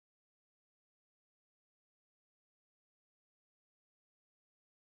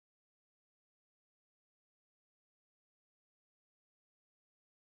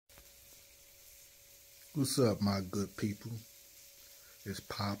What's up, my good people? It's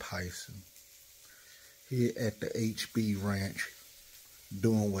Pop-Hyson here at the HB Ranch,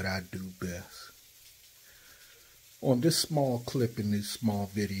 doing what I do best. On this small clip in this small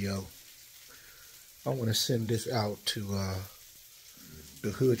video, I want to send this out to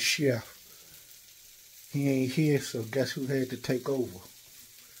the hood chef. He ain't here, so guess who had to take over?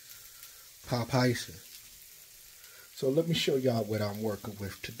 Pop-Hyson. So let me show y'all what I'm working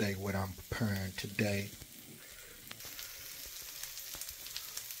with today, what I'm preparing today.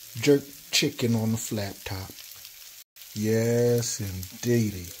 Jerk chicken on the flat top. Yes,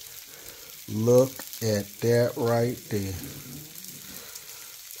 indeedy. Look at that right there.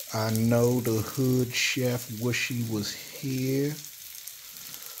 I know the hood chef wish he was here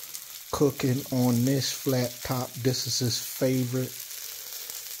cooking on this flat top. This is his favorite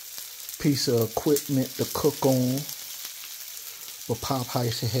piece of equipment to cook on. But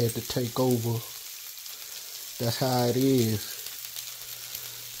Pop-Hyson had to take over. That's how it is.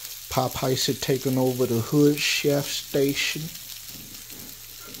 Pop-Hyson taking over the hood chef station,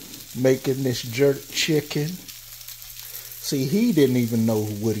 making this jerk chicken. See, he didn't even know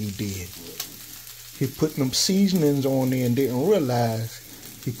what he did. He put them seasonings on there and didn't realize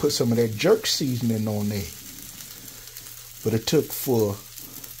he put some of that jerk seasoning on there. But it took for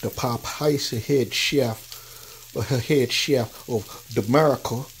the Pop-Hyson head chef, or her head chef of the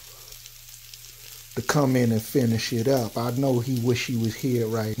America, to come in and finish it up. I know he wish he was here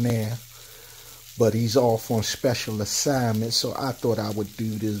right now, but he's off on special assignment, so I thought I would do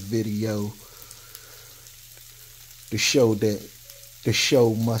this video to show that the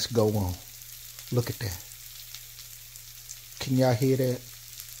show must go on. Look at that. Can y'all hear that?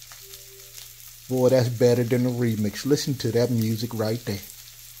 Boy, that's better than the remix. Listen to that music right there.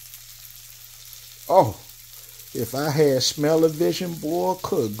 Oh, if I had smell-o-vision, boy,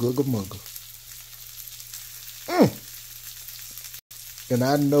 could googa-mugga. And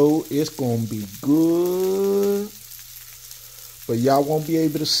I know it's going to be good, but y'all won't be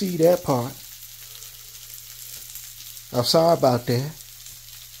able to see that part. I'm sorry about that,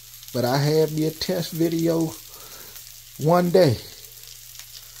 but I had me a test video one day.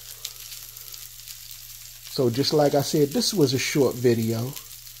 So just like I said, this was a short video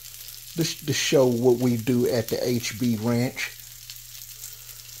to show what we do at the HB Ranch.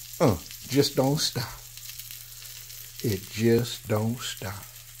 Just don't stop. It just don't stop.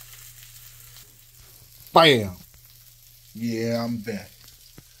 Bam! Yeah, I'm back.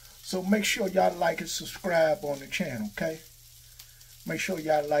 So make sure y'all like and subscribe on the channel, okay? Make sure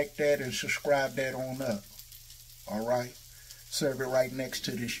y'all like that and subscribe that on up. Alright? Serve it right next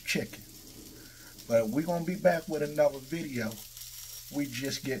to this chicken. But we're going to be back with another video. We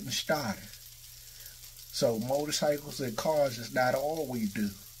just getting started. So motorcycles and cars is not all we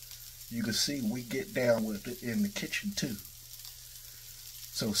do. You can see we get down with it in the kitchen too.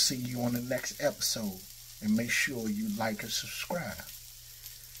 So see you on the next episode. And make sure you like and subscribe.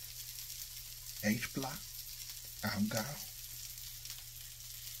 H-Block, I'm gone.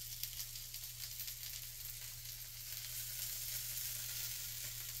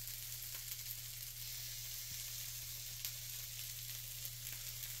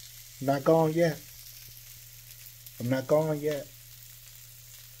 Not gone yet. I'm not gone yet.